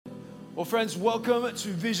Well, friends, welcome to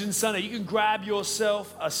Vision Sunday. You can grab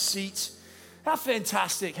yourself a seat. How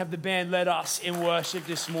fantastic have the band led us in worship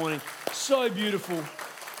this morning. So beautiful.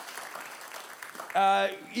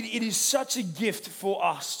 It is such a gift for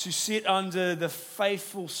us to sit under the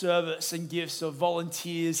faithful service and gifts of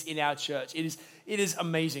volunteers in our church. It is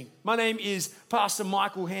amazing. My name is Pastor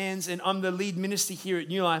Michael Hands, and I'm the lead minister here at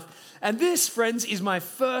New Life. And this, friends, is my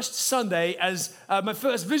first Sunday my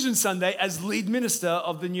first Vision Sunday as lead minister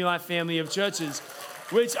of the New Life family of churches,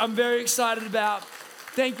 which I'm very excited about.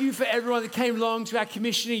 Thank you for everyone that came along to our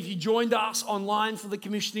commissioning. If you joined us online for the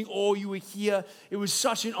commissioning or you were here, it was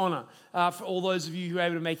such an honor for all those of you who were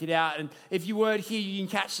able to make it out. And if you weren't here, you can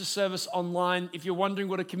catch the service online. If you're wondering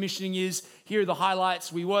what a commissioning is, here are the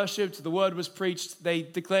highlights. We worshiped, the word was preached. They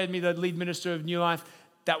declared me the lead minister of New Life.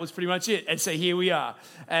 That was pretty much it. And so here we are.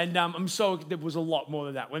 And there was a lot more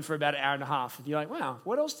than that. Went for about an hour and a half. And you're like, wow,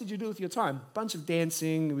 what else did you do with your time? Bunch of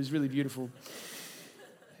dancing. It was really beautiful.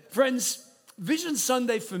 Friends, Vision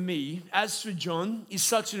Sunday for me, as for John, is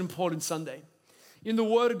such an important Sunday. In the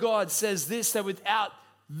Word of God says this, that without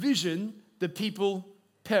vision, the people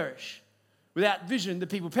perish. Without vision, the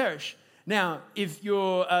people perish. Now, if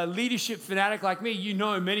you're a leadership fanatic like me, you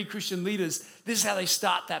know many Christian leaders, this is how they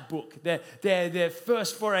start that book. Their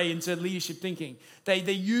first foray into leadership thinking. They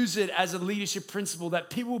use it as a leadership principle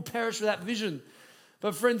that people will perish without vision.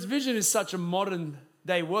 But friends, vision is such a modern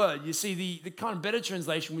day word. You see, the kind of better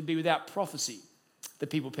translation would be without prophecy, the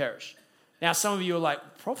people perish. Now, some of you are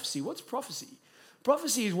like, prophecy? What's prophecy?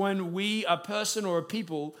 Prophecy is when we, a person or a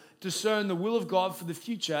people, discern the will of God for the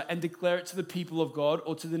future and declare it to the people of God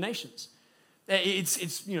or to the nations.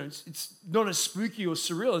 It's not as spooky or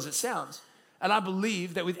surreal as it sounds. And I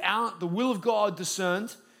believe that without the will of God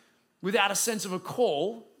discerned, without a sense of a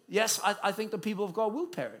call, yes, I think the people of God will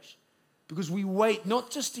perish. Because we wait not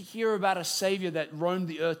just to hear about a Savior that roamed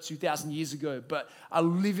the earth 2,000 years ago, but a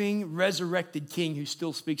living, resurrected King who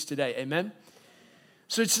still speaks today. Amen?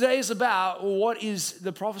 So today is about what is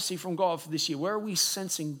the prophecy from God for this year? Where are we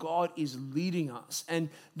sensing God is leading us? And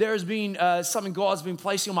there has been something God's been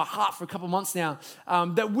placing on my heart for a couple of months now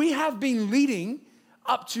that we have been leading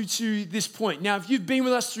up to this point. Now, if you've been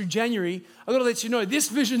with us through January, I've got to let you know, this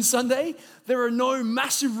Vision Sunday, there are no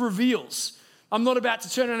massive reveals. I'm not about to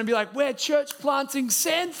turn around and be like, we're church planting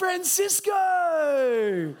San Francisco.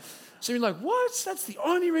 So you're like, what? That's the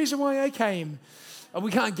only reason why I came.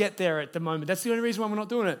 We can't get there at the moment. That's the only reason why we're not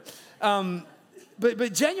doing it.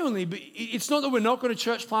 But genuinely, it's not that we're not going to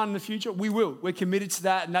church plant in the future. We will. We're committed to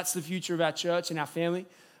that, and that's the future of our church and our family.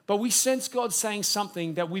 But we sense God saying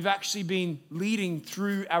something that we've actually been leading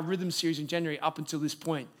through our Rhythm series in January up until this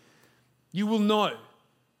point. You will know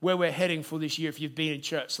where we're heading for this year if you've been in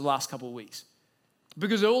church the last couple of weeks.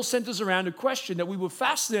 Because it all centers around a question that we were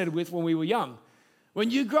fascinated with when we were young. When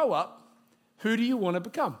you grow up, who do you want to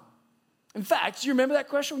become? In fact, do you remember that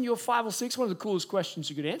question when you were 5 or 6? One of the coolest questions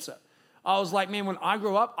you could answer. I was like, man, when I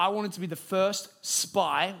grew up, I wanted to be the first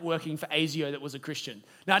spy working for ASIO that was a Christian.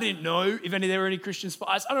 Now, I didn't know if there were any Christian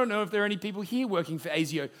spies. I don't know if there are any people here working for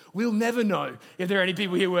ASIO. We'll never know if there are any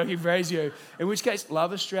people here working for ASIO. In which case,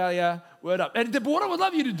 love Australia, word up. And what I would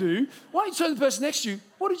love you to do, why don't you tell the person next to you,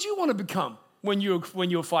 what did you want to become when you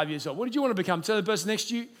were 5 years old? What did you want to become? Tell the person next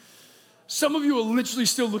to you. Some of you are literally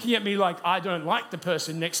still looking at me like, I don't like the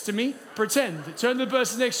person next to me. Pretend. Turn to the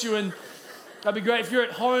person next to you, and that'd be great. If you're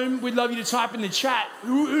at home, we'd love you to type in the chat,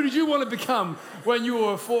 who did you want to become when you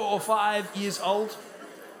were 4 or 5 years old?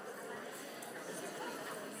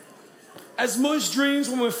 As most dreams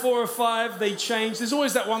when we're 4 or 5, they change. There's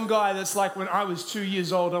always that one guy that's like, when I was 2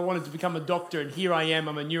 years old, I wanted to become a doctor, and here I am,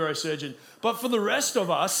 I'm a neurosurgeon. But for the rest of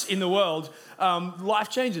us in the world, life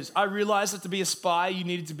changes. I realized that to be a spy, you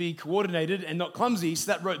needed to be coordinated and not clumsy,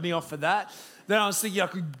 so that wrote me off for that. Then I was thinking I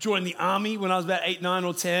could join the army when I was about 8, 9,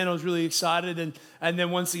 or 10. I was really excited, and then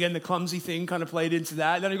once again, the clumsy thing kind of played into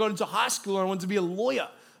that. Then I got into high school, and I wanted to be a lawyer.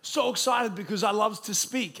 So excited because I love to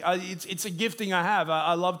speak. It's a gifting I have.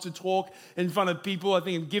 I love to talk in front of people. I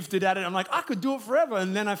think I'm gifted at it. I'm like, I could do it forever.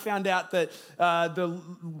 And then I found out that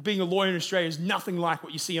being a lawyer in Australia is nothing like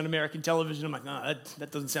what you see on American television. I'm like, no,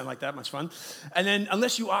 that doesn't sound like that much fun. And then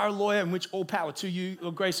unless you are a lawyer, in which all power to you,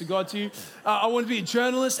 or grace of God to you, I wanted to be a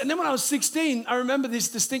journalist. And then when I was 16, I remember this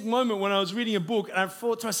distinct moment when I was reading a book, and I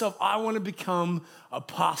thought to myself, I want to become a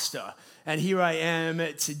pastor. And here I am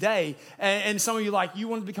today. And some of you you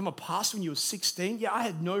wanted to become a pastor when you were 16? Yeah, I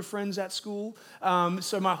had no friends at school.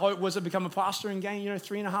 So my hope was to become a pastor and gain,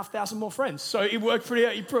 3,500 more friends. So it worked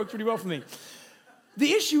pretty well for me.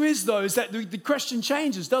 The issue is, though, is that the question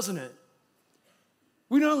changes, doesn't it?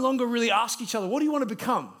 We no longer really ask each other, what do you want to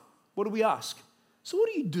become? What do we ask? So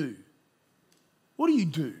what do you do? What do you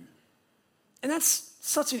do? And that's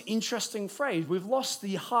such an interesting phrase. We've lost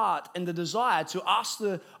the heart and the desire to ask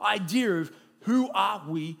the idea of who are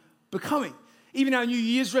we becoming. Even our New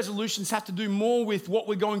Year's resolutions have to do more with what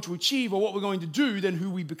we're going to achieve or what we're going to do than who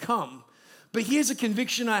we become. But here's a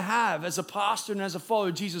conviction I have as a pastor and as a follower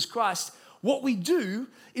of Jesus Christ. What we do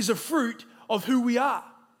is a fruit of who we are.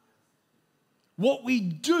 What we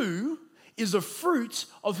do is a fruit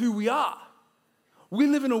of who we are. We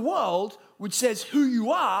live in a world which says who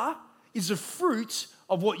you are is a fruit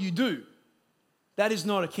of what you do. That is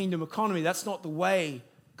not a kingdom economy. That's not the way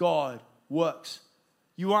God works.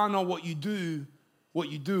 You are not what you do. What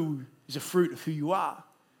you do is a fruit of who you are.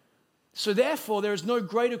 So therefore, there is no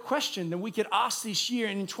greater question than we could ask this year.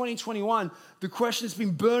 And in 2021, the question has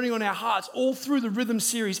been burning on our hearts all through the Rhythm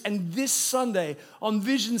series. And this Sunday, on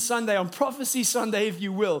Vision Sunday, on Prophecy Sunday, if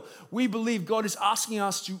you will, we believe God is asking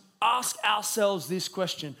us to ask ourselves this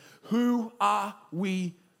question: who are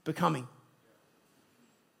we becoming?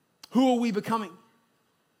 Who are we becoming?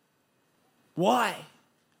 Why?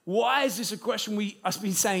 Why is this a question we have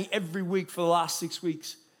been saying every week for the last 6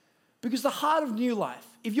 weeks? Because the heart of New Life,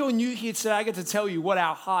 if you're new here today, I get to tell you what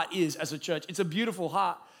our heart is as a church. It's a beautiful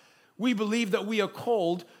heart. We believe that we are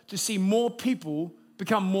called to see more people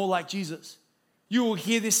become more like Jesus. You will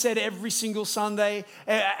hear this said every single Sunday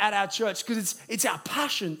at our church because it's our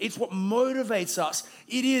passion. It's what motivates us.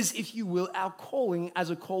 It is, if you will, our calling as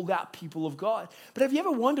a called out people of God. But have you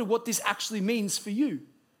ever wondered what this actually means for you?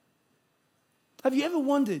 Have you ever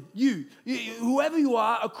wondered, whoever you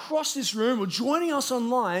are across this room or joining us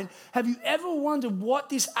online, have you ever wondered what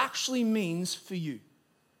this actually means for you?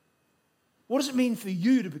 What does it mean for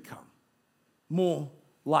you to become more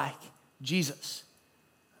like Jesus?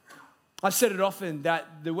 I've said it often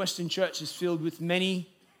that the Western church is filled with many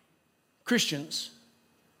Christians,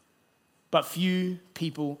 but few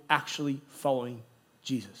people actually following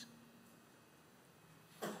Jesus.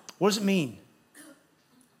 What does it mean?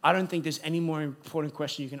 I don't think there's any more important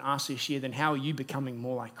question you can ask this year than how are you becoming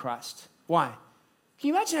more like Christ? Why? Can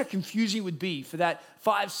you imagine how confusing it would be for that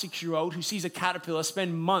 5-6-year-old who sees a caterpillar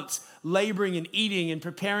spend months laboring and eating and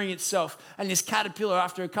preparing itself, and this caterpillar,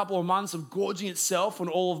 after a couple of months of gorging itself on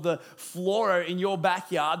all of the flora in your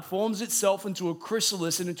backyard, forms itself into a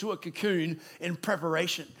chrysalis and into a cocoon in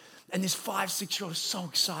preparation. And this 5-6-year-old is so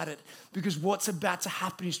excited because what's about to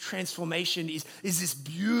happen is transformation, is this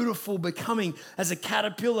beautiful becoming as a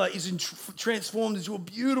caterpillar is transformed into a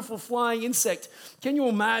beautiful flying insect. Can you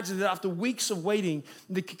imagine that after weeks of waiting,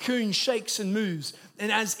 the cocoon shakes and moves, and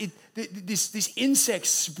as this insect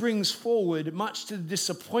springs forward, much to the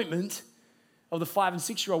disappointment of the 5- and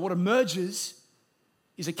 6-year-old, what emerges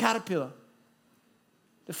is a caterpillar.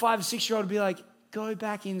 The 5- and 6-year-old would be like, go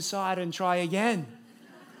back inside and try again.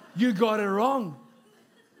 You got it wrong.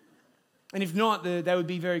 And if not, they would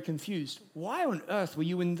be very confused. Why on earth were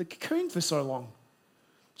you in the cocoon for so long?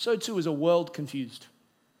 So too is a world confused.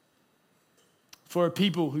 For a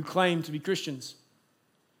people who claim to be Christians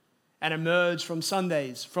and emerge from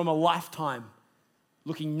Sundays, from a lifetime,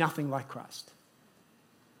 looking nothing like Christ.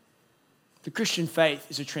 The Christian faith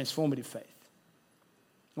is a transformative faith.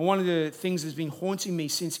 And one of the things that's been haunting me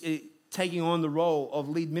since taking on the role of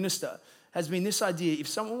lead minister has been this idea: if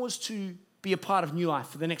someone was to be a part of New Life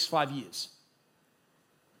for the next 5 years,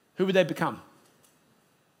 who would they become?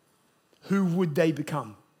 Who would they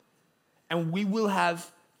become? And we will have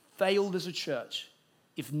failed as a church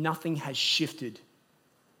if nothing has shifted,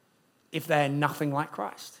 if they are nothing like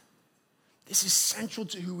Christ. This is central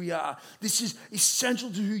to who we are. This is essential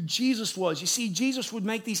to who Jesus was. You see, Jesus would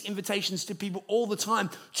make these invitations to people all the time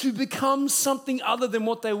to become something other than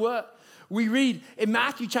what they were. We read in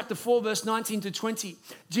Matthew chapter 4, verse 19 to 20,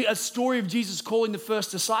 a story of Jesus calling the first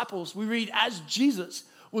disciples. We read, as Jesus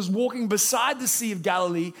was walking beside the Sea of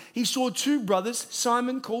Galilee, he saw 2 brothers,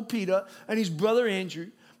 Simon called Peter and his brother Andrew.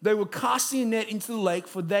 They were casting a net into the lake,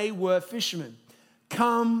 for they were fishermen.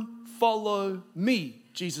 Come, follow me,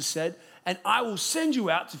 Jesus said, and I will send you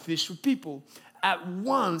out to fish for people. At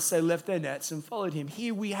once they left their nets and followed him.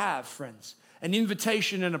 Here we have, friends, an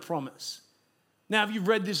invitation and a promise. Now, if you've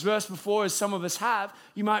read this verse before, as some of us have,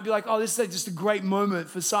 you might be like, oh, this is just a great moment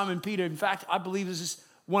for Simon Peter. In fact, I believe this is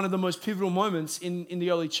one of the most pivotal moments in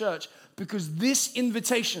the early church, because this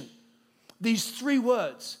invitation, these 3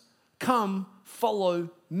 words, come, follow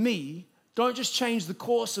me, don't just change the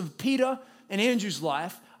course of Peter and Andrew's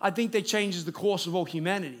life. I think they changes the course of all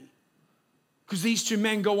humanity. Because these 2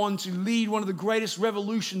 men go on to lead one of the greatest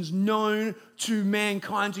revolutions known to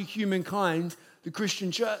mankind, to humankind, the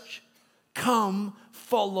Christian church. Come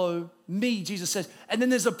follow me, Jesus says. And then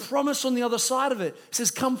there's a promise on the other side of it. It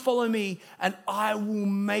says, come follow me and I will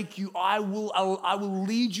make you, I will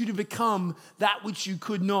lead you to become that which you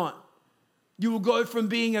could not. You will go from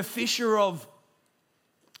being a fisher of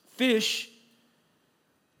fish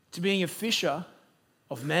to being a fisher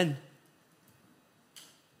of men.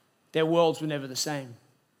 Their worlds were never the same.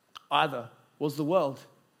 Either was the world.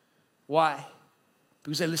 Why?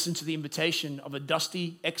 Because they listened to the invitation of a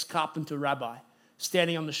dusty ex-carpenter rabbi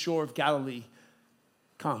standing on the shore of Galilee.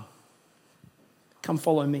 Come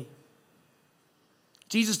follow me.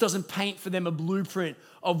 Jesus doesn't paint for them a blueprint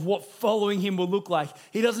of what following him will look like.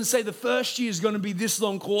 He doesn't say the first year is going to be this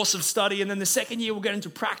long course of study, and then the second year we'll get into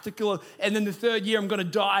practical, and then the third year I'm going to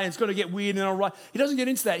die and it's going to get weird and I'll write. He doesn't get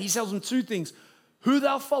into that. He tells them two things: who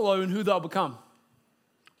they'll follow and who they'll become.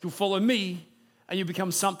 You'll follow me and you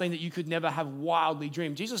become something that you could never have wildly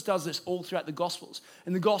dreamed. Jesus does this all throughout the Gospels.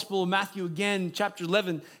 In the Gospel of Matthew, again, chapter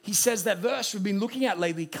 11, he says that verse we've been looking at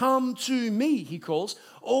lately. Come to me, he calls,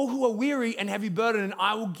 all who are weary and heavy burdened, and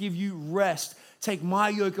I will give you rest. Take my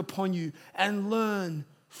yoke upon you and learn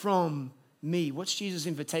from me. What's Jesus'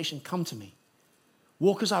 invitation? Come to me.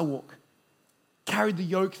 Walk as I walk. Carry the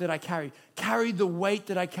yoke that I carry. Carry the weight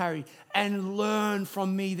that I carry and learn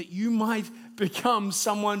from me, that you might become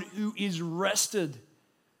someone who is rested,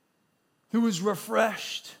 who is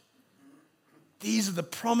refreshed. These are the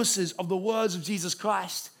promises of the words of Jesus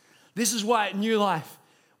Christ. This is why at New Life,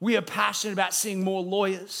 we are passionate about seeing more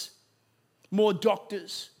lawyers, more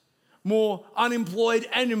doctors, more unemployed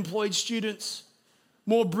and employed students,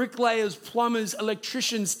 more bricklayers, plumbers,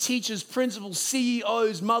 electricians, teachers, principals,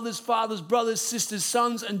 CEOs, mothers, fathers, brothers, sisters,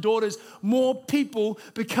 sons, and daughters, more people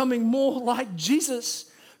becoming more like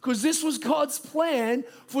Jesus, because this was God's plan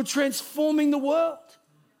for transforming the world.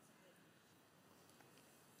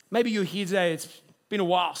 Maybe you're here today, it's been a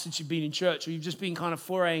while since you've been in church, or you've just been kind of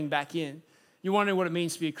foraying back in. You're wondering what it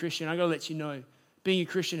means to be a Christian. I've got to let you know, being a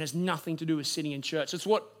Christian has nothing to do with sitting in church. It's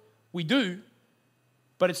what we do,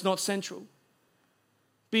 but it's not central.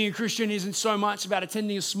 Being a Christian isn't so much about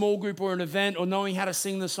attending a small group or an event or knowing how to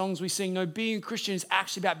sing the songs we sing. No, being a Christian is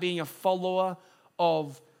actually about being a follower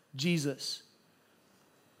of Jesus.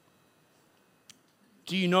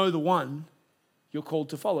 Do you know the one you're called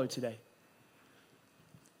to follow today?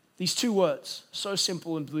 These two words, so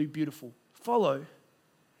simple and beautiful. Follow,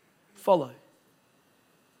 follow,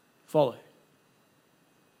 follow.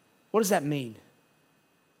 What does that mean?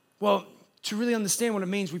 Well, to really understand what it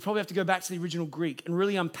means, we probably have to go back to the original Greek and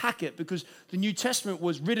really unpack it, because the New Testament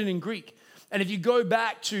was written in Greek. And if you go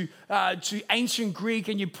back to ancient Greek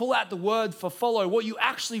and you pull out the word for follow, what you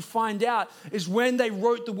actually find out is when they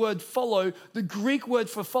wrote the word follow, the Greek word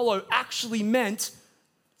for follow actually meant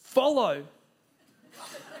follow.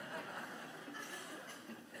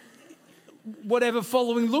 Whatever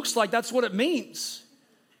following looks like, that's what it means.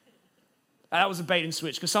 That was a bait and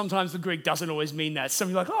switch, because sometimes the Greek doesn't always mean that. Some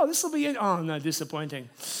of you are like, oh, this will be, oh no, disappointing.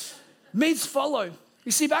 Means follow.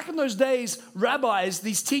 You see, back in those days, rabbis,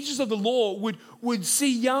 these teachers of the law, would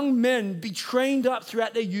see young men be trained up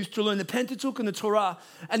throughout their youth to learn the Pentateuch and the Torah.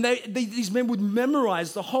 And these men would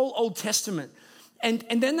memorize the whole Old Testament. And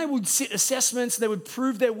then they would sit assessments, they would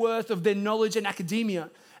prove their worth of their knowledge in academia.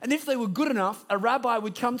 And if they were good enough, a rabbi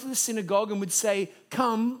would come to the synagogue and would say,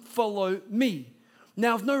 come follow me.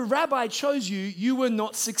 Now, if no rabbi chose you, you were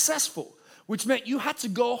not successful, which meant you had to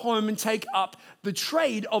go home and take up the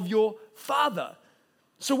trade of your father.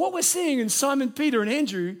 So what we're seeing in Simon, Peter, and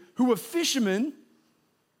Andrew, who were fishermen,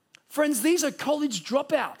 friends, these are college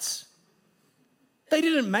dropouts. They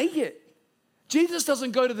didn't make it. Jesus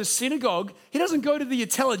doesn't go to the synagogue. He doesn't go to the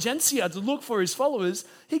intelligentsia to look for his followers.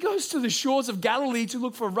 He goes to the shores of Galilee to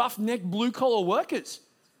look for rough-neck, blue-collar workers.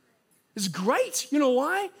 It's great. You know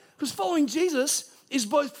why? Because following Jesus is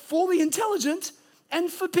both for the intelligent and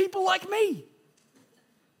for people like me.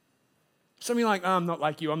 Some of you are like, oh, I'm not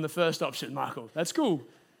like you. I'm the first option, Michael. That's cool.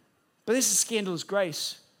 But this is scandalous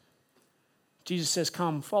grace. Jesus says,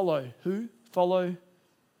 come, follow. Who? Follow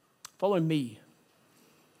me.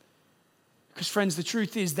 Because friends, the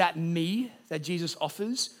truth is that me that Jesus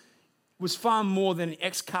offers was far more than an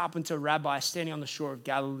ex-carpenter rabbi standing on the shore of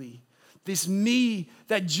Galilee. This me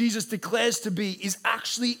that Jesus declares to be is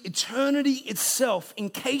actually eternity itself,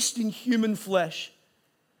 encased in human flesh,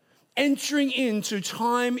 entering into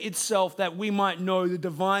time itself, that we might know the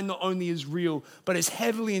divine not only is real, but is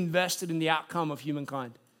heavily invested in the outcome of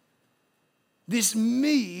humankind. This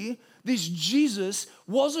me, this Jesus,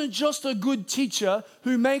 wasn't just a good teacher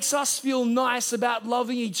who makes us feel nice about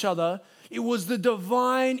loving each other. It was the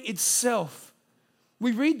divine itself.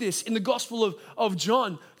 We read this in the Gospel of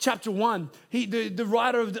John, chapter 1. The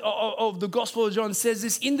writer of the Gospel of John says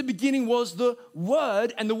this: in the beginning was the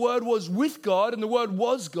Word, and the Word was with God, and the Word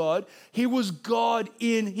was God. He was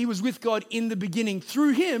with God in the beginning.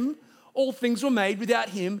 Through him, all things were made. Without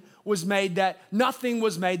him nothing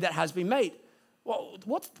was made that has been made. Well,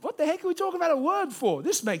 what the heck are we talking about a word for?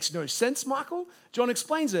 This makes no sense, Michael. John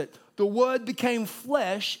explains it. The Word became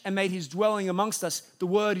flesh and made his dwelling amongst us. The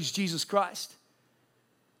Word is Jesus Christ.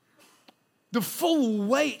 The full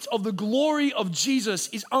weight of the glory of Jesus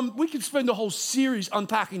is, we could spend the whole series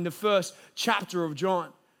unpacking the first chapter of John.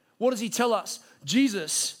 What does he tell us?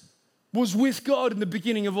 Jesus was with God in the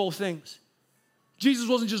beginning of all things. Jesus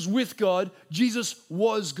wasn't just with God, Jesus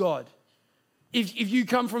was God. If you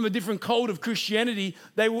come from a different code of Christianity,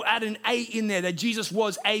 they will add an A in there, that Jesus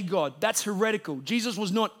was a God. That's heretical. Jesus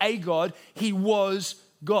was not a God, he was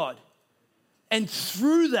God. And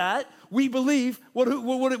through that, we believe, what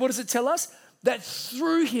does it tell us? That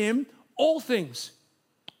through him, all things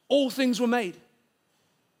were made.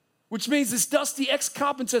 Which means this dusty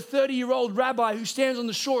ex-carpenter, 30-year-old rabbi who stands on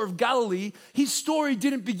the shore of Galilee, his story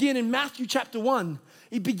didn't begin in Matthew chapter 1.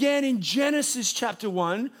 It began in Genesis chapter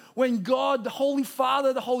 1 when God, the Holy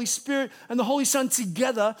Father, the Holy Spirit, and the Holy Son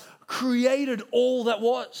together created all that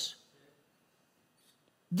was.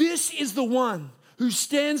 This is the one who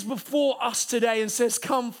stands before us today and says,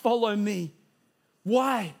 "Come, follow me."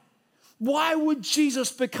 Why? Why would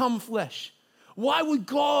Jesus become flesh? Why would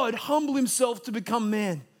God humble himself to become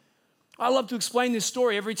man? I love to explain this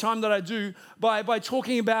story every time that I do by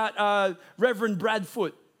talking about Reverend Brad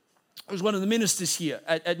Foote, who's one of the ministers here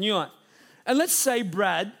at New Life. And let's say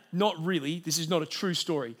Brad, not really, this is not a true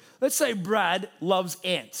story. Let's say Brad loves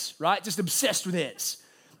ants, right? Just obsessed with ants.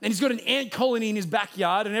 And he's got an ant colony in his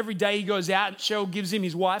backyard, and every day he goes out and Cheryl,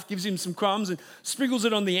 his wife, gives him some crumbs and sprinkles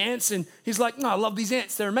it on the ants, and he's like, "No, I love these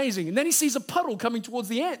ants, they're amazing." And then he sees a puddle coming towards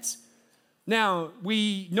the ants. Now,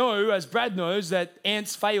 we know, as Brad knows, that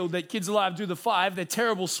ants failed, that Kids Alive do the 5, they're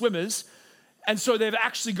terrible swimmers, and so they've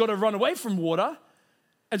actually got to run away from water.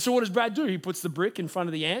 And so what does Brad do? He puts the brick in front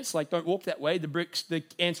of the ants, like, "Don't walk that way." The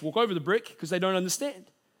ants walk over the brick because they don't understand.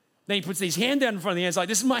 Then he puts his hand down in front of the ants, like,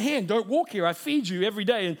 "This is my hand, don't walk here, I feed you every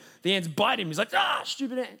day." And the ants bite him. He's like,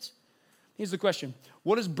 "Stupid ants." Here's the question.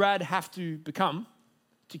 What does Brad have to become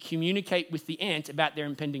to communicate with the ant about their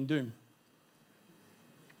impending doom?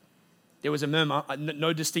 There was a murmur,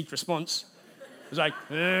 no distinct response. It was like,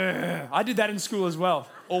 "Ugh." I did that in school as well,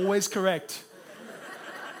 always correct.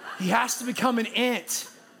 He has to become an ant.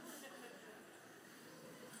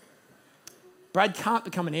 Brad can't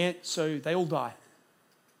become an ant, so they all die.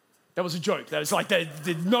 That was a joke. That was like,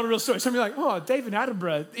 not a real story. Somebody like, "Oh, David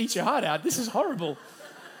Attenborough, eat your heart out. This is horrible."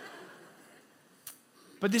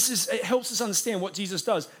 But it helps us understand what Jesus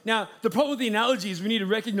does. Now, the problem with the analogy is we need to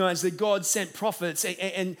recognize that God sent prophets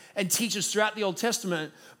and teachers throughout the Old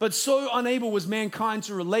Testament, but so unable was mankind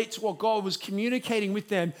to relate to what God was communicating with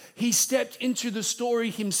them, he stepped into the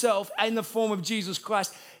story himself in the form of Jesus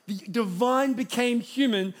Christ. The divine became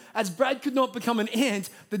human. As Brad could not become an ant,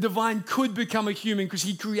 the divine could become a human because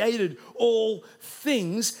he created all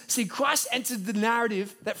things. See, Christ entered the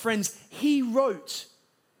narrative that, friends, he wrote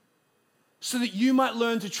so that you might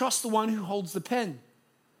learn to trust the one who holds the pen.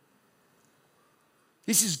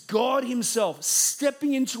 This is God himself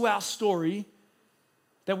stepping into our story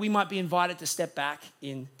that we might be invited to step back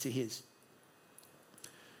into his.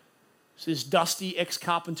 So this dusty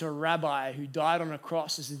ex-carpenter rabbi who died on a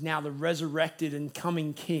cross is now the resurrected and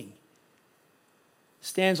coming king,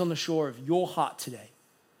 stands on the shore of your heart today.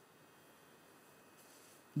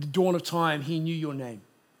 At the dawn of time, he knew your name.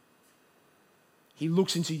 He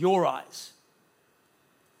looks into your eyes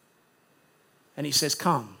and he says,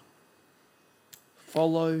 "Come,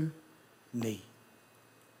 follow me,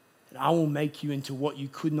 and I will make you into what you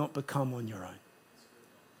could not become on your own."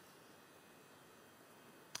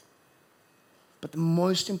 But the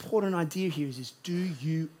most important idea here is do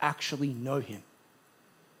you actually know him?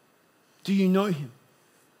 Do you know him?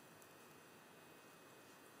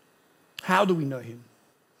 How do we know him?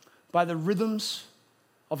 By the rhythms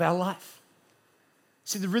of our life.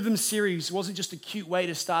 See, the Rhythm series wasn't just a cute way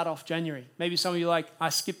to start off January. Maybe some of you are like, "I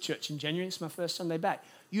skipped church in January. It's my first Sunday back."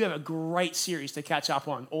 You have a great series to catch up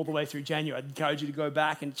on all the way through January. I'd encourage you to go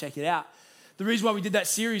back and check it out. The reason why we did that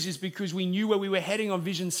series is because we knew where we were heading on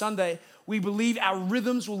Vision Sunday. We believe our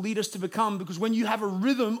rhythms will lead us to become, because when you have a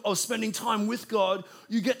rhythm of spending time with God,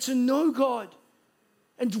 you get to know God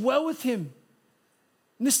and dwell with him.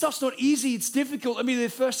 And this stuff's not easy, it's difficult. Let me be the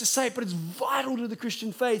first to say it, but it's vital to the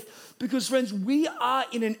Christian faith because, friends, we are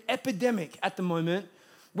in an epidemic at the moment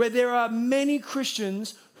where there are many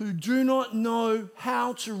Christians who do not know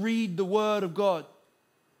how to read the Word of God.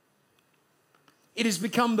 It has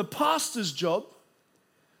become the pastor's job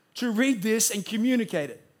to read this and communicate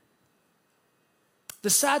it. The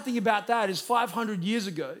sad thing about that is 500 years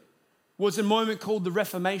ago was a moment called the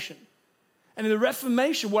Reformation. And in the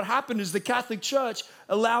Reformation, what happened is the Catholic Church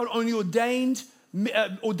allowed only ordained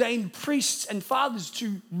priests and fathers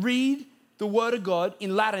to read the Word of God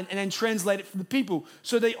in Latin and then translate it for the people.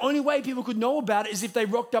 So the only way people could know about it is if they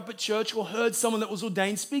rocked up at church or heard someone that was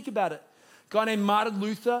ordained speak about it. A guy named Martin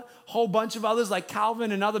Luther, a whole bunch of others like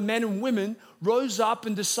Calvin and other men and women rose up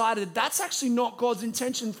and decided that that's actually not God's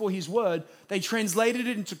intention for his word. They translated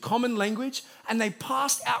it into common language and they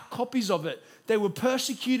passed out copies of it. They were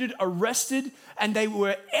persecuted, arrested, and they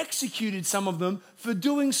were executed, some of them, for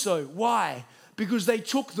doing so. Why? Because they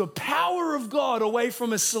took the power of God away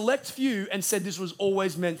from a select few and said this was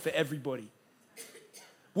always meant for everybody.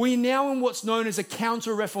 We're now in what's known as a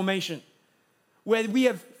counter-reformation, where we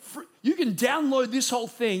have, you can download this whole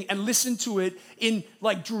thing and listen to it in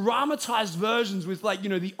like dramatized versions with like,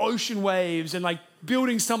 the ocean waves and like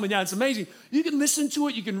building something down. It's amazing. You can listen to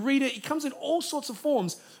it, you can read it. It comes in all sorts of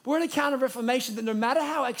forms. We're in a counter-reformation that no matter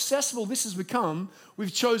how accessible this has become,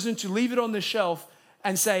 we've chosen to leave it on the shelf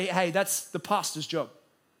and say, hey, that's the pastor's job.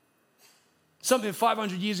 Something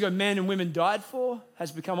 500 years ago men and women died for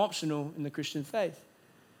has become optional in the Christian faith.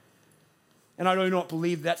 And I do not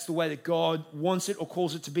believe that's the way that God wants it or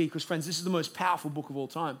calls it to be, because friends, this is the most powerful book of all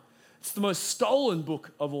time. It's the most stolen book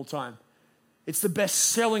of all time. It's the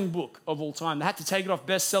best-selling book of all time. They had to take it off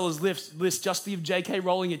bestsellers list just to give J.K.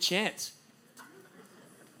 Rowling a chance.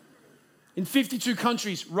 In 52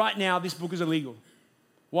 countries right now, this book is illegal.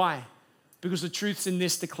 Why? Because the truths in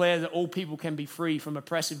this declare that all people can be free from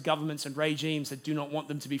oppressive governments and regimes that do not want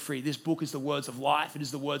them to be free. This book is the words of life. It is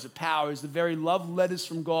the words of power. It is the very love letters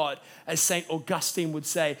from God, as St. Augustine would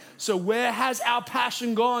say. So where has our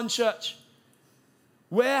passion gone, church?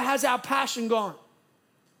 Where has our passion gone?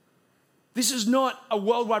 This is not a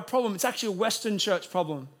worldwide problem. It's actually a Western church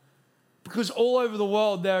problem. Because all over the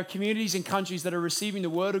world, there are communities and countries that are receiving the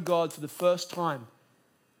Word of God for the first time.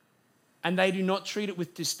 And they do not treat it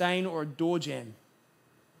with disdain or a door jam,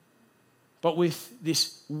 but with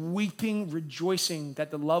this weeping, rejoicing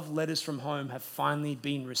that the love letters from home have finally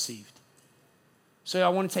been received. So I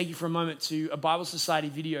want to take you for a moment to a Bible Society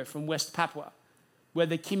video from West Papua, where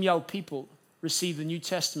the Kimyal people received the New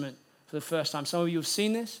Testament for the first time. Some of you have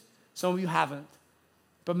seen this, some of you haven't,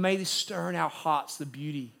 but may this stir in our hearts the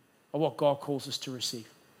beauty of what God calls us to receive.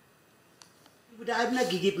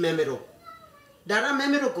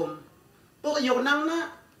 Pok yok nang na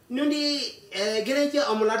nundi gereja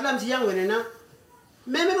amulatlam siang wenena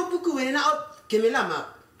memero buku wenena out kemelama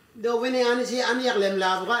do wene ani si ani yak lem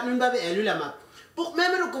la ba nun babe elu lama pok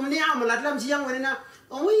memero komni amulatlam siang wenena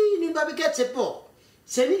owi nun babe ket sepo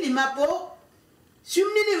seni lima po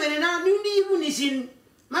sumni ni wenena nundi ibu nisin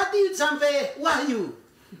mati sampai wahyu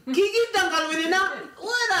kiki tangkal wenena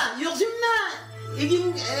ora yok simna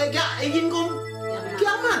igin kom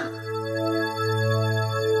kiaman.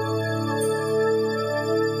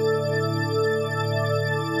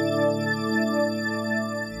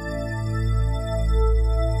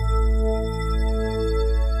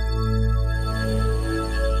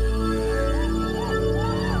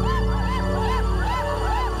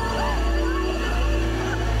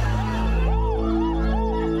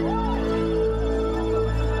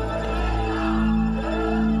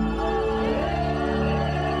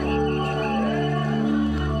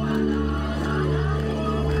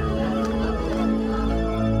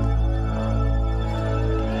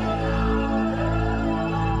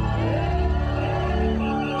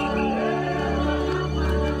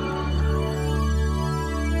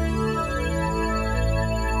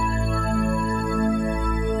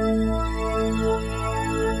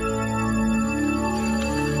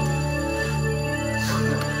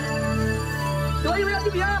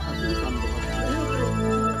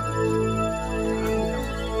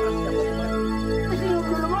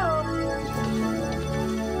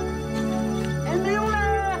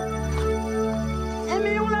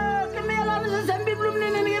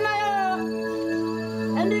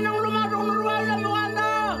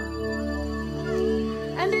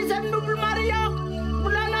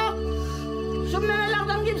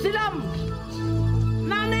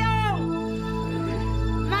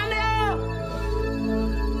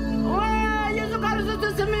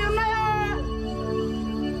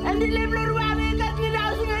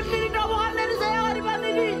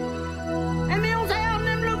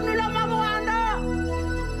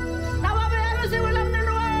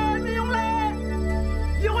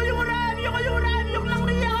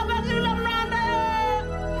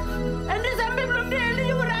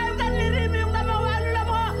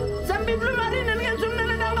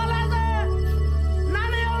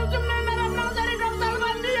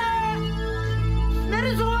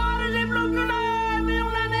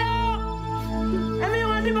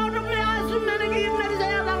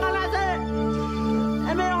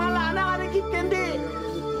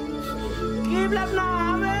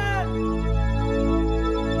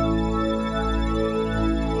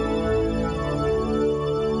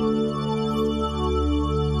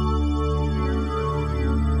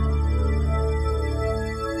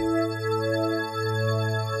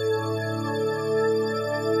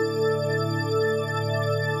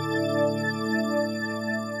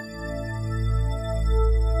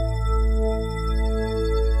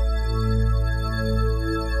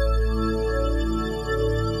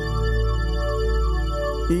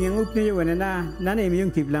 niyo na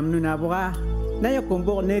imiyong kiblam nuna buka na yung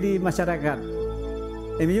kumbok neri masyarakat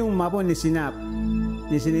imiyong mapon ni sinap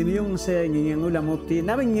ni sinimiyong sa ngingulam mupti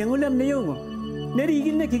na ngingulam niyo neri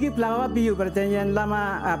gil na kikip lawa biyo pertanyaan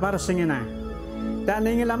lama para sengena dan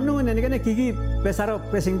ngingulam nung na kana kikip pesarop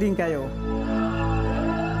pesingding kayo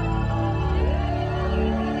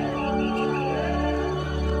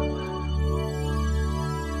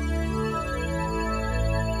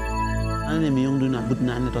ane miyong dun abut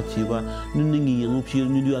na ane tot siwa nun ngi yang upsir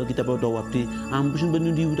nu di alkitab do wapti ambusun ben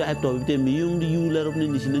di uda to te miyong di yula rop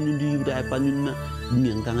ni sin nu di uda pa nun na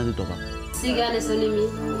ngi tanga to ba siga ane sonimi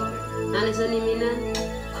na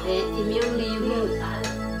imiyong di yulu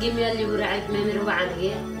gimi ali uraib memir wa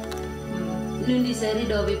ange nun di sari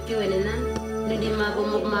do bipti wenena nun di mabo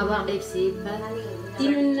mok mabak de sipa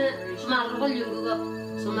tinun ma rol yugo go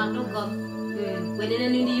so ma to go wenena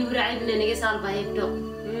nun di uraib ne ne sal ba hekto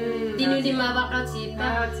Tinu di mabak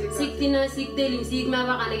sipa, siktina siktelim sik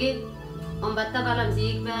mabak anege, ombatta kalam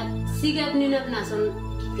sikpa, sigap nunap nason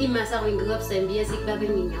imasa winggup sembia sikpa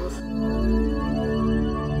benginyang.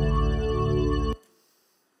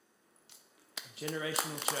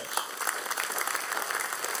 Generational church.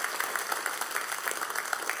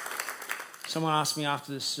 Someone asked me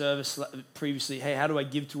after the service previously, hey, how do I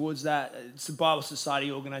give towards that? It's the Bible Society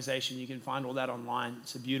organization. You can find all that online.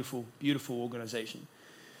 It's a beautiful, beautiful organization.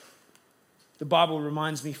 The Bible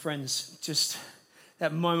reminds me, friends, just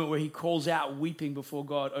that moment where he calls out weeping before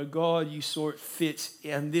God. Oh God, you saw it fit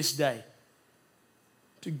on this day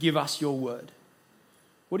to give us your word.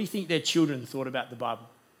 What do you think their children thought about the Bible?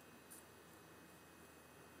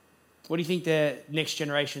 What do you think their next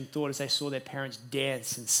generation thought as they saw their parents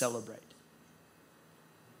dance and celebrate?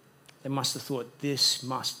 They must have thought, this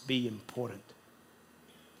must be important.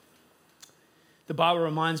 The Bible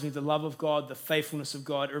reminds me of the love of God, the faithfulness of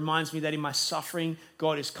God. It reminds me that in my suffering,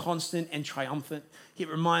 God is constant and triumphant. It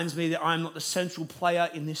reminds me that I'm not the central player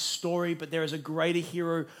in this story, but there is a greater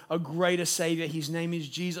hero, a greater Savior. His name is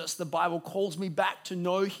Jesus. The Bible calls me back to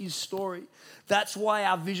know his story. That's why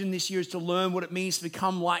our vision this year is to learn what it means to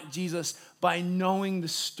become like Jesus by knowing the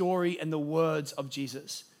story and the words of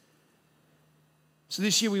Jesus. So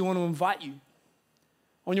this year we want to invite you.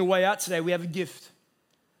 On your way out today, we have a gift.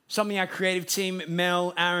 Something our creative team,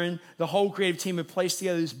 Mel, Aaron, the whole creative team have placed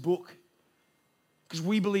together this book. Because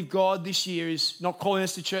we believe God this year is not calling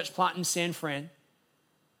us to church plant in San Fran,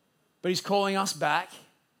 but he's calling us back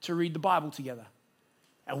to read the Bible together.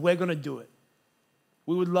 And we're going to do it.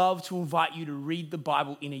 We would love to invite you to read the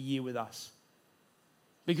Bible in a year with us.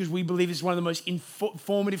 Because we believe it's one of the most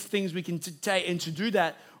informative things we can take. And to do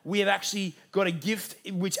that, we have actually got a gift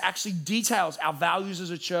which actually details our values as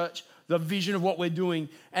a church, the vision of what we're doing,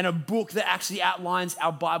 and a book that actually outlines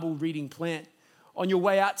our Bible reading plan. On your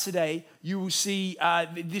way out today, you will see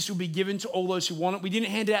this will be given to all those who want it. We didn't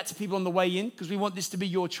hand it out to people on the way in because we want this to be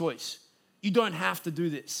your choice. You don't have to do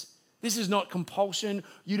this. This is not compulsion.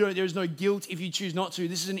 There's no guilt if you choose not to.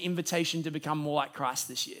 This is an invitation to become more like Christ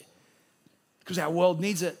this year because our world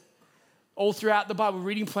needs it. All throughout the Bible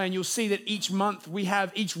reading plan, you'll see that each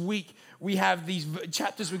week, we have these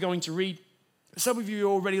chapters we're going to read. Some of you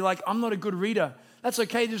are already like, I'm not a good reader. That's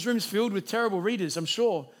okay. This room's filled with terrible readers, I'm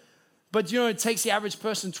sure. But it takes the average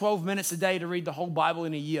person 12 minutes a day to read the whole Bible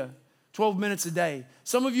in a year. 12 minutes a day.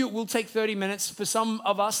 Some of you, it will take 30 minutes. For some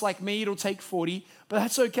of us, like me, it'll take 40. But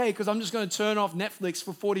that's okay because I'm just going to turn off Netflix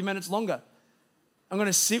for 40 minutes longer. I'm going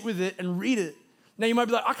to sit with it and read it. Now, you might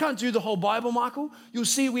be like, I can't do the whole Bible, Michael. You'll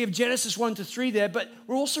see we have Genesis 1 to 3 there, but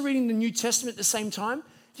we're also reading the New Testament at the same time.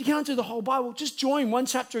 If you can't do the whole Bible, just join one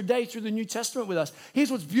chapter a day through the New Testament with us.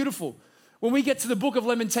 Here's what's beautiful. When we get to the book of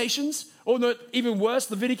Lamentations, or not even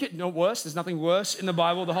worse, Leviticus, not worse, there's nothing worse in the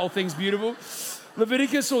Bible, the whole thing's beautiful.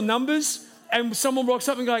 Leviticus or Numbers, and someone rocks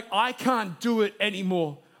up and goes, I can't do it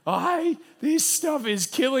anymore. This stuff is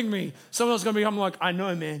killing me. Someone else is going to become like, I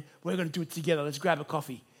know, man, we're going to do it together. Let's grab a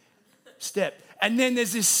coffee. Step. And then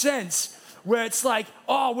there's this sense where it's like,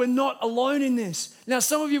 we're not alone in this. Now,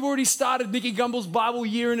 some of you have already started Nicky Gumbel's Bible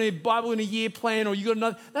in a year plan, or you got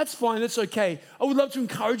another. That's fine. That's okay. I would love to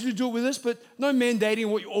encourage you to do it with us, but no mandating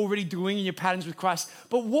what you're already doing in your patterns with Christ.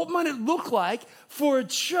 But what might it look like for a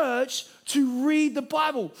church to read the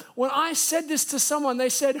Bible? When I said this to someone, they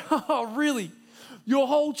said, oh, really? Your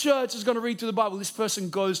whole church is going to read through the Bible. This person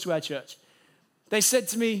goes to our church. They said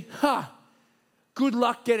to me, good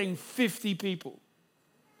luck getting 50 people.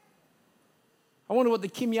 I wonder what the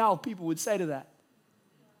Kim Yao people would say to that.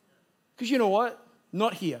 Because you know what?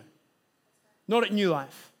 Not here. Not at New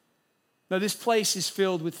Life. No, this place is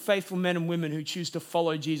filled with faithful men and women who choose to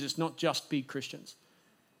follow Jesus, not just be Christians.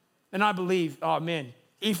 And I believe,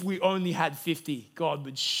 If we only had 50, God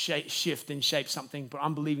would shift and shape something, but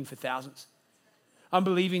I'm believing for thousands. I'm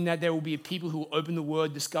believing that there will be people who will open the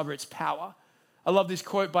word, discover its power. I love this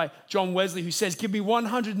quote by John Wesley who says, "Give me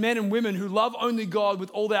 100 men and women who love only God with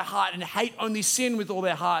all their heart and hate only sin with all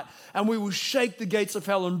their heart, and we will shake the gates of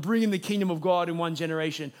hell and bring in the kingdom of God in one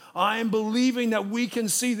generation." I am believing that we can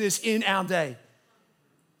see this in our day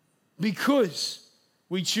because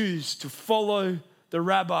we choose to follow the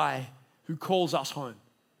rabbi who calls us home.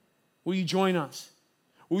 Will you join us?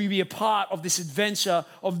 Will you be a part of this adventure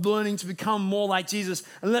of learning to become more like Jesus?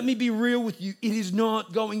 And let me be real with you, it is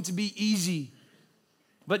not going to be easy,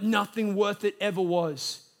 but nothing worth it ever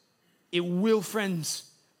was. It will,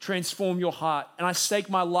 friends, transform your heart. And I stake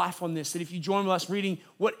my life on this, that if you join us reading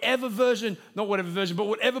whatever part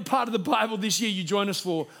of the Bible this year you join us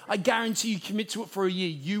for, I guarantee you commit to it for a year,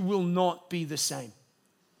 you will not be the same.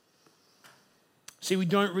 See, we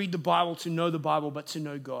don't read the Bible to know the Bible, but to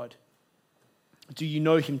know God. Do you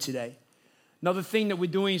know him today? Another thing that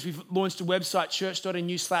we're doing is we've launched a website,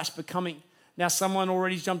 church.nu/becoming. Now, someone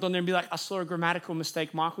already jumped on there and be like, "I saw a grammatical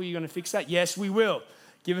mistake. Michael, you going to fix that?" Yes, we will.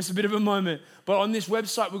 Give us a bit of a moment. But on this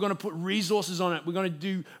website, we're going to put resources on it. We're going to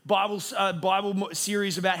do Bible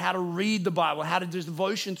series about how to read the Bible, how to do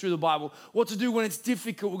devotion through the Bible, what to do when it's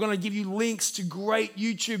difficult. We're going to give you links to great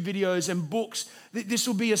YouTube videos and books. This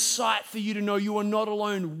will be a site for you to know you are not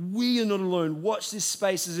alone. We are not alone. Watch this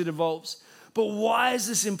space as it evolves. But why is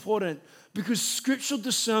this important? Because scriptural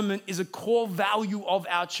discernment is a core value of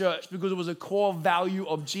our church, because it was a core value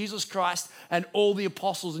of Jesus Christ and all the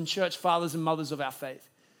apostles and church fathers and mothers of our faith.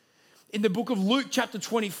 In the book of Luke chapter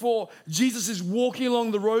 24, Jesus is walking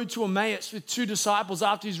along the road to Emmaus with two disciples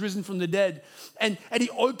after he's risen from the dead. And he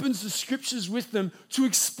opens the scriptures with them to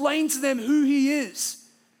explain to them who he is.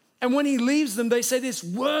 And when he leaves them, they say this,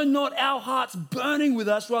 "Were not our hearts burning with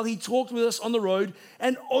us while he talked with us on the road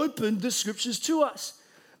and opened the scriptures to us?"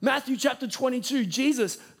 Matthew chapter 22,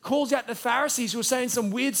 Jesus calls out the Pharisees who are saying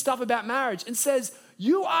some weird stuff about marriage and says,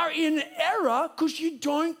 "You are in error because you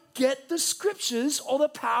don't get the scriptures or the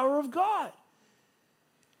power of God."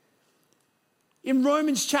 In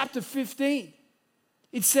Romans chapter 15,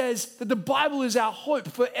 it says that the Bible is our hope,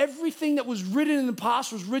 for everything that was written in the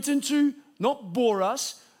past was written to not bore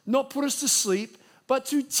us, not put us to sleep, but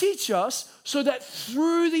to teach us, so that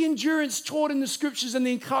through the endurance taught in the scriptures and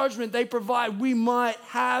the encouragement they provide, we might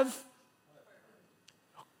have...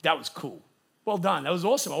 That was cool. Well done. That was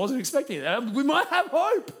awesome. I wasn't expecting that. We might have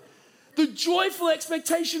hope. The joyful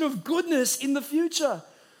expectation of goodness in the future.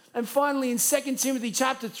 And finally, in 2 Timothy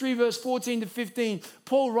chapter 3, verse 14 to 15,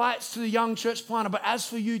 Paul writes to the young church planter, "But as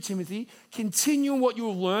for you, Timothy, continue in what you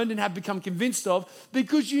have learned and have become convinced of,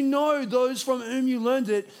 because you know those from whom you learned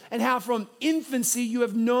it, and how from infancy you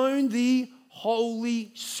have known the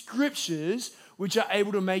Holy Scriptures, which are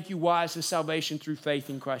able to make you wise to salvation through faith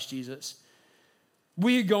in Christ Jesus."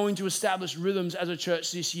 We are going to establish rhythms as a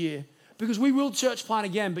church this year, because we will church plant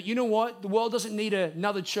again. But you know what? The world doesn't need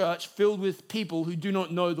another church filled with people who do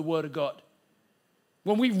not know the Word of God.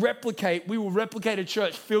 When we will replicate a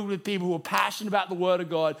church filled with people who are passionate about the Word of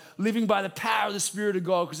God, living by the power of the Spirit of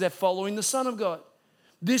God because they're following the Son of God.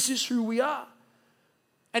 This is who we are.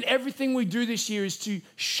 And everything we do this year is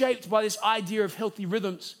shaped by this idea of healthy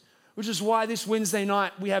rhythms, which is why this Wednesday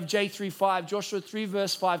night we have J3:5, Joshua 3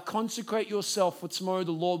 verse 5, "Consecrate yourself, for tomorrow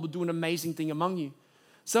the Lord will do an amazing thing among you."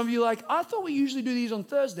 Some of you are like, "I thought we usually do these on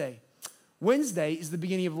Thursday." Wednesday is the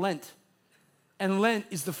beginning of Lent. And Lent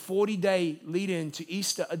is the 40-day lead-in to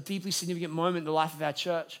Easter, a deeply significant moment in the life of our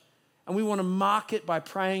church. And we want to mark it by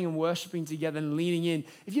praying and worshiping together and leaning in.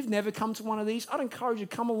 If you've never come to one of these, I'd encourage you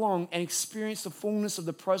to come along and experience the fullness of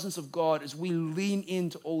the presence of God as we lean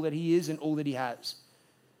into all that he is and all that he has.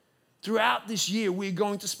 Throughout this year, we're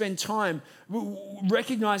going to spend time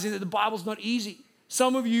recognizing that the Bible's not easy.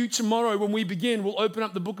 Some of you tomorrow when we begin will open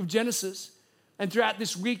up the book of Genesis, and throughout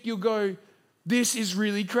this week you'll go, "This is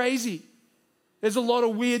really crazy. There's a lot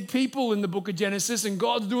of weird people in the book of Genesis and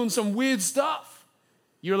God's doing some weird stuff."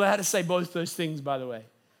 You're allowed to say both those things, by the way.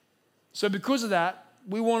 So because of that,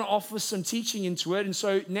 we want to offer some teaching into it. And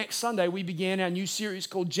so next Sunday we began our new series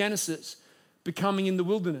called Genesis, Becoming in the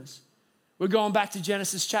Wilderness. We're going back to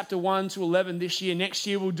Genesis chapter 1 to 11 this year. Next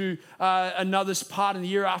year we'll do another part, and the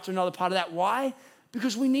year after another part of that. Why?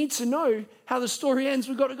 Because we need to know how the story ends.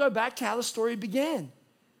 We've got to go back to how the story began.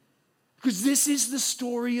 Because this is the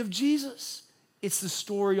story of Jesus. It's the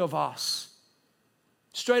story of us.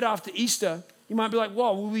 Straight after Easter, you might be like,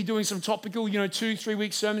 "Well, we'll be doing some topical, 2-3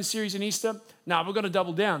 week sermon series in Easter." No, we're going to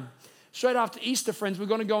double down. Straight after Easter, friends, we're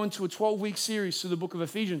going to go into a 12-week series through the book of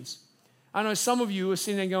Ephesians. I know some of you are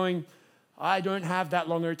sitting there going, "I don't have that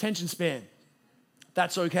long an attention span."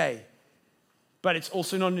 That's okay. But it's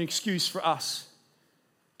also not an excuse for us.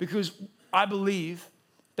 Because I believe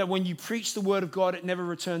that when you preach the word of God, it never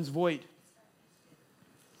returns void.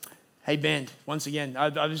 Hey, band, once again, I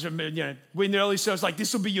was, in the early service, like,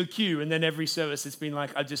 this will be your cue. And then every service, it's been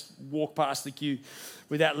like, I just walk past the cue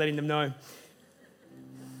without letting them know.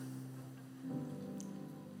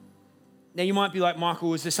 Now, you might be like,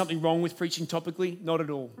 Michael, is there something wrong with preaching topically? Not at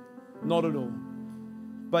all. Not at all.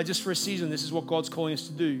 But just for a season, this is what God's calling us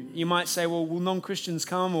to do. You might say, well, will non-Christians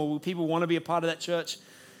come, or will people want to be a part of that church?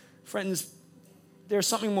 Friends, there's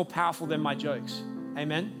something more powerful than my jokes.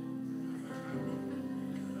 Amen?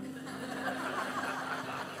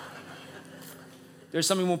 There's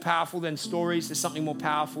something more powerful than stories. There's something more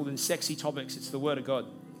powerful than sexy topics. It's the Word of God,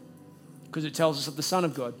 because it tells us of the Son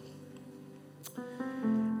of God.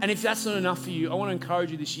 And if that's not enough for you, I want to encourage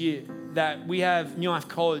you this year that we have New Life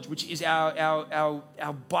College, which is our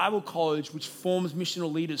Bible college, which forms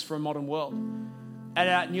missional leaders for a modern world. And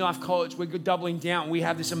at New Life College, we're doubling down. We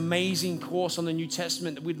have this amazing course on the New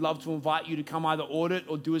Testament that we'd love to invite you to come either audit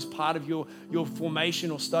or do as part of your formation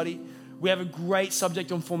or study. We have a great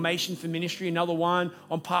subject on formation for ministry, another one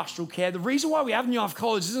on pastoral care. The reason why we have New Life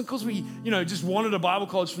College isn't because we, just wanted a Bible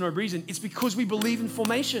college for no reason. It's because we believe in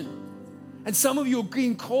formation. And some of you are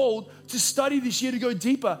being called to study this year to go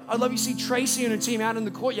deeper. I'd love you to see Tracy and her team out in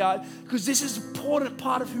the courtyard, because this is an important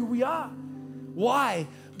part of who we are. Why?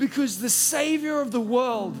 Because the Savior of the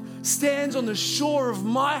world stands on the shore of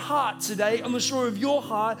my heart today, on the shore of your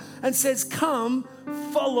heart, and says, come,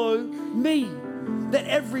 follow me. That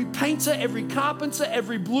every painter, every carpenter,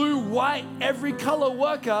 every blue, white, every color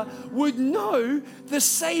worker would know the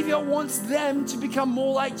Savior wants them to become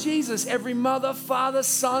more like Jesus. Every mother, father,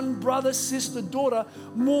 son, brother, sister, daughter,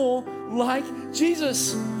 more like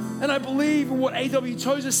Jesus. And I believe in what A.W.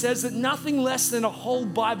 Tozer says, that nothing less than a whole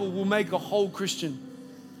Bible will make a whole Christian.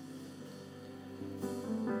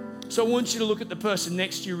 So I want you to look at the person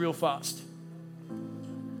next to you real fast.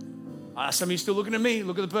 Some of you still looking at me.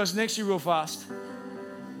 Look at the person next to you real fast.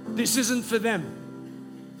 This isn't for them.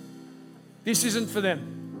 This isn't for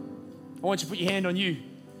them. I want you to put your hand on you.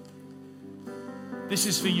 This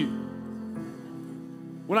is for you.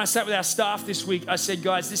 When I sat with our staff this week, I said,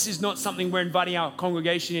 guys, this is not something we're inviting our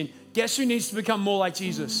congregation in. Guess who needs to become more like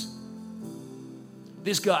Jesus?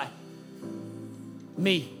 This guy.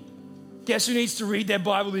 Me. Guess who needs to read their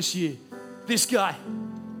Bible this year? This guy.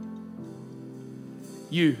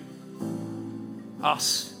 You.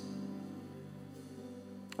 Us.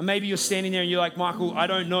 And maybe you're standing there and you're like, Michael, I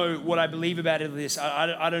don't know what I believe about this.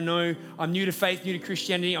 I don't know. I'm new to faith, new to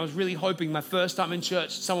Christianity. I was really hoping my first time in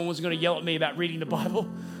church, someone was going to yell at me about reading the Bible.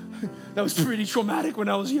 That was pretty traumatic when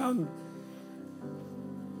I was young.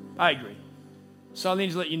 I agree. So I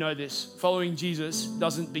need to let you know this. Following Jesus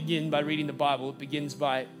doesn't begin by reading the Bible. It begins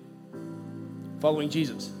by following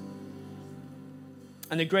Jesus.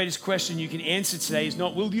 And the greatest question you can answer today is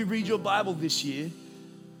not, will you read your Bible this year?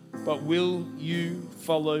 But will you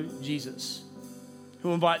follow Jesus?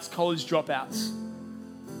 Who invites college dropouts,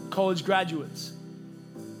 college graduates,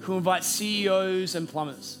 who invites CEOs and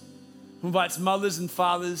plumbers, who invites mothers and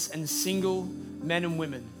fathers and single men and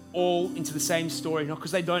women all into the same story, not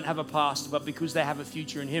because they don't have a past, but because they have a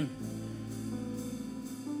future in Him.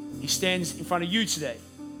 He stands in front of you today,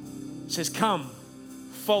 says, come,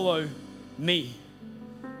 follow me.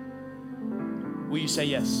 Will you say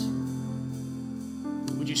yes?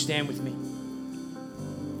 Would you stand with me?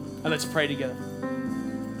 And let's pray together.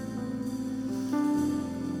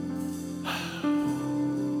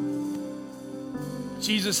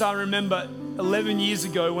 Jesus, I remember 11 years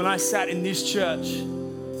ago when I sat in this church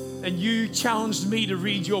and you challenged me to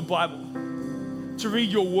read your Bible, to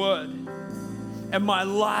read your word. And my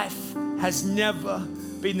life has never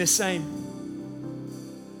been the same.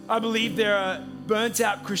 I believe there are burnt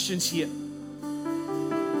out Christians here,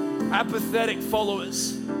 apathetic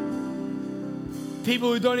followers,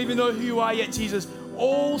 people who don't even know who you are yet, Jesus,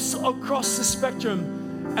 all across the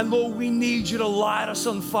spectrum. And Lord, we need you to light us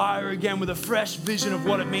on fire again with a fresh vision of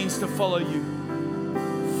what it means to follow you.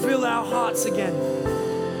 Fill our hearts again.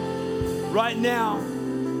 Right now,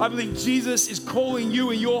 I believe Jesus is calling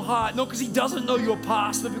you in your heart, not because He doesn't know your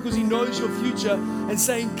past, but because He knows your future, and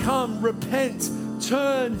saying, come, repent,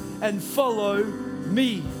 turn, and follow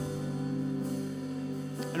me.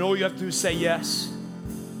 And all you have to do is say yes.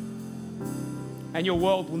 And your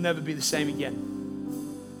world will never be the same again.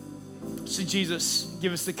 So Jesus,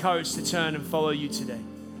 give us the courage to turn and follow you today.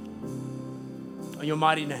 In your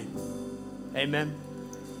mighty name, amen.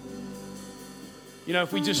 You know,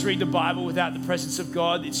 if we just read the Bible without the presence of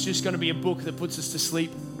God, it's just going to be a book that puts us to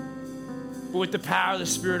sleep. But with the power of the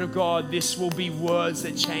Spirit of God, this will be words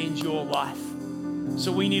that change your life.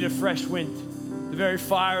 So we need a fresh wind, the very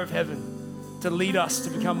fire of heaven, to lead us to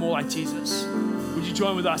become more like Jesus. Would you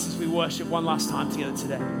join with us as we worship one last time together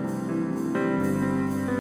today?